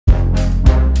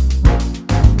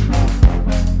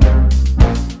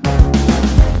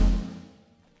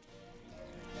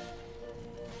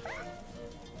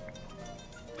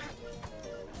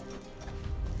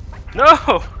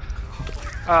No!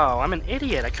 Oh, I'm an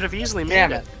idiot. I could have easily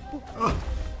made it.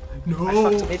 No.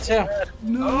 Me too.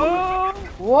 No.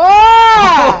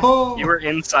 Whoa! Oh. You were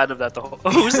inside of that the whole.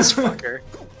 Oh, who's this fucker?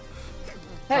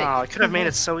 Hey. Oh, I could have made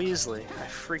it so easily. I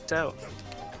freaked out.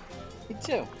 Me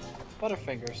too.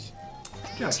 Butterfingers.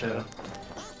 Gotcha.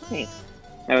 Hey,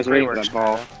 I was ready for that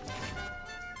ball.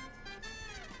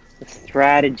 The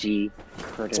strategy.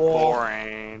 Curtis.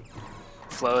 Boring.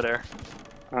 Floater.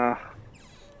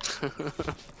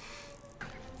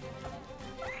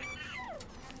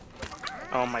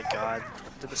 Oh my god.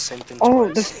 Did the same thing Oh,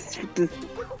 twice. this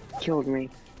killed me.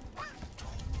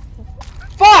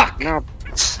 Fuck! No.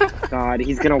 God,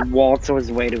 he's gonna waltz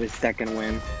his way to his second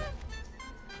win.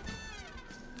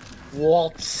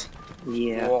 Waltz.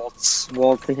 Yeah. Waltz.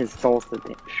 Waltz in his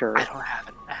salsa shirt. I don't have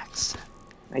an accent.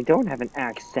 I don't have an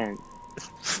accent.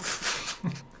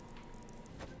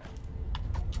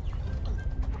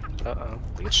 Uh-oh.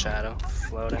 Look at Shadow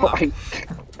floating.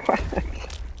 What?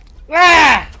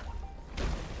 Ah!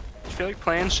 You feel like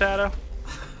playing Shadow?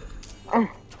 Oh.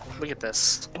 Look at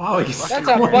this. Wow, he's That's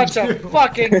a bunch of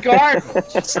fucking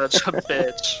garbage. Such a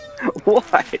bitch.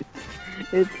 What?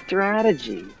 It's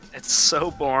strategy. It's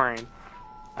so boring.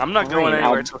 I'm not Fine, going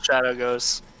anywhere I'll- until Shadow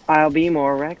goes. I'll be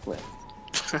more reckless.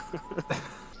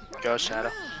 Go,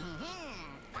 Shadow.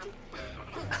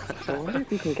 I wonder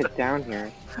if you can get down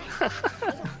here. You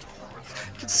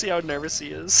can see how nervous he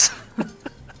is.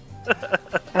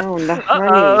 Oh, no, honey.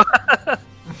 Uh-oh.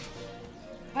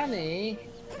 Honey.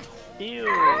 Ew.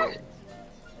 Oh,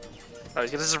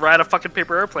 he's gonna just ride a fucking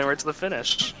paper airplane right to the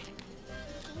finish.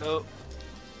 Oh.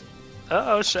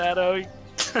 Uh-oh, Shadow.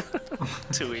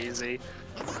 Too easy.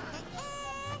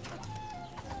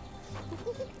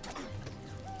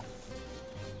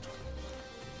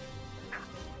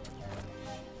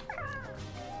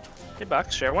 Hey,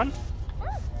 Buck, share one?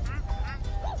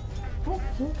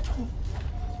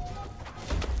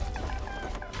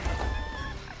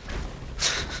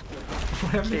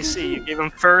 KC, you gave him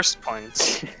first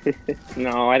points.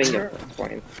 No, I didn't get first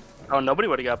points. Oh, nobody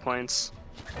would have got points.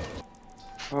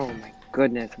 Oh my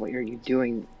goodness, what are you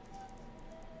doing?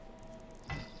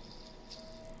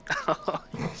 Oh,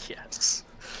 yes.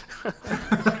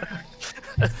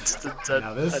 It's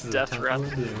Now this a is death tough run. one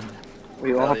to do.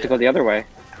 We all Hell have to yeah. go the other way.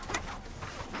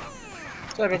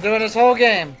 So I've been doing this whole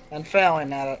game and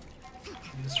failing at it.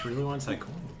 He just really wants that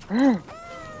coin.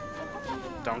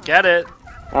 Don't get it.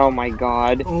 Oh my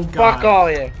god. Oh god. Fuck all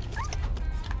you.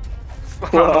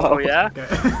 Oh, yeah?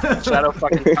 Okay. Shadow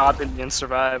fucking caught me and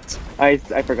survived. I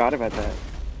forgot about that.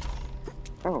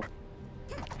 Oh.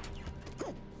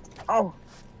 Oh.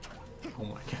 Oh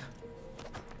my god.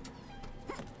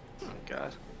 Oh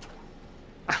god.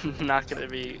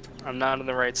 I'm not in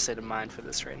the right state of mind for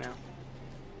this right now.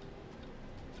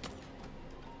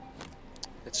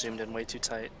 It zoomed in way too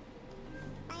tight.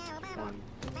 1,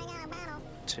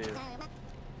 2.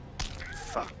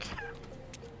 Fuck.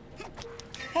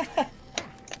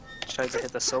 Tried to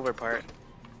hit the silver part.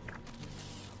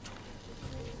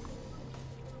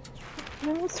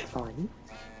 That was fun.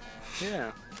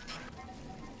 Yeah.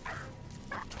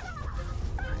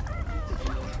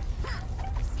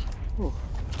 Ooh.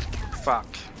 Fuck.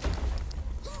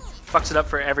 Fucked it up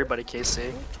for everybody,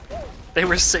 KC. They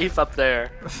were safe up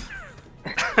there.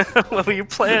 What were you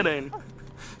planning?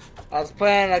 I was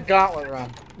playing a gauntlet run.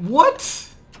 What?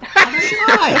 How did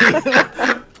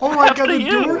I? Oh my god, happened the to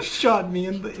you? door shot me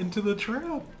into the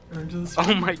trap. Or into the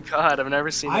Oh my god, I've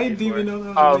never seen that I didn't before. even know that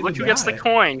was Oh, a way look to who gets the die.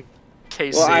 coin.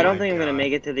 KC. Well, I don't my think I'm gonna God.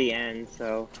 make it to the end,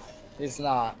 so. He's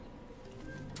not.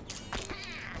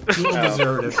 You don't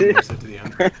deserve it if you makes it to the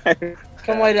end.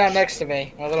 Come lay down next to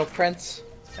me, my little prince.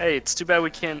 Hey, it's too bad we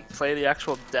can't play the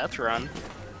actual death run.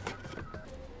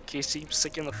 KC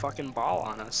sticking the fucking ball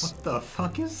on us. What the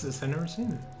fuck is this? I've never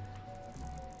seen it.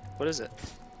 What is it?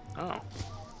 Oh.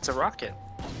 It's a rocket.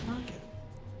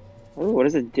 Ooh, what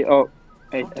does it do? Oh,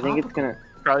 I Oh, think it's gonna.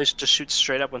 Probably should just shoot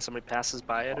straight up when somebody passes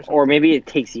by it or something. Or maybe it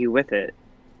takes you with it.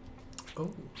 Oh.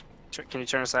 Can you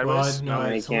turn it Well, sideways? no,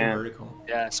 I it's only can't. vertical.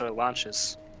 Yeah, so it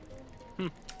launches. You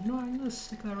know what? I'm gonna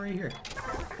stick that right here.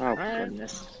 Oh, Alright.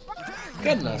 goodness.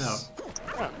 Goodness.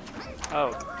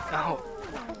 Oh. Oh.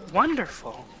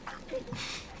 Wonderful.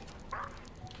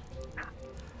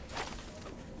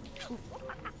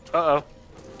 Uh-oh.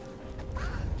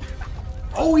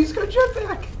 Oh, he's got a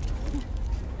jetpack!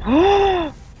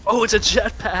 Oh, it's a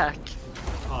jetpack!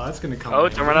 Oh, that's gonna come. Oh,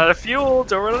 in don't run out of fuel!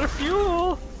 Don't run out of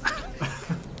fuel!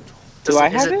 Do I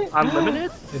is have it?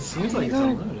 unlimited? It seems like it's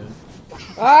unlimited.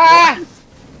 Ah!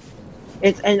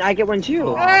 And I get one too.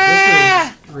 Oh,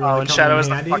 Ah! this is really Oh, and coming Shadow in has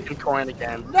the handy. fucking coin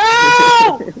again.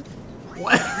 No!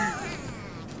 What?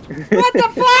 What the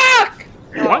fuck?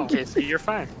 You won, Casey. You're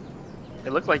fine.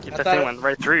 It looked like the thought thing it- went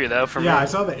right through you, though. For Yeah, I me.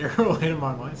 saw the arrow hit him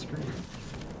on my screen.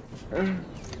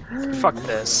 Fuck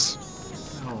this.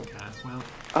 Oh god, well.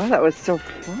 Oh, that was so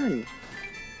fun.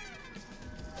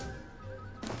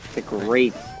 It's a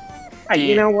great.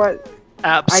 You know what?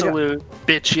 Absolute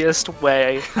bitchiest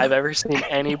way I've ever seen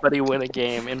anybody win a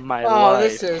game in my Oh,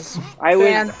 life. this is I was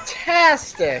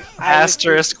fantastic.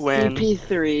 Asterisk win.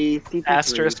 CP3.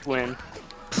 Asterisk win.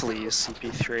 Please,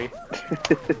 CP3.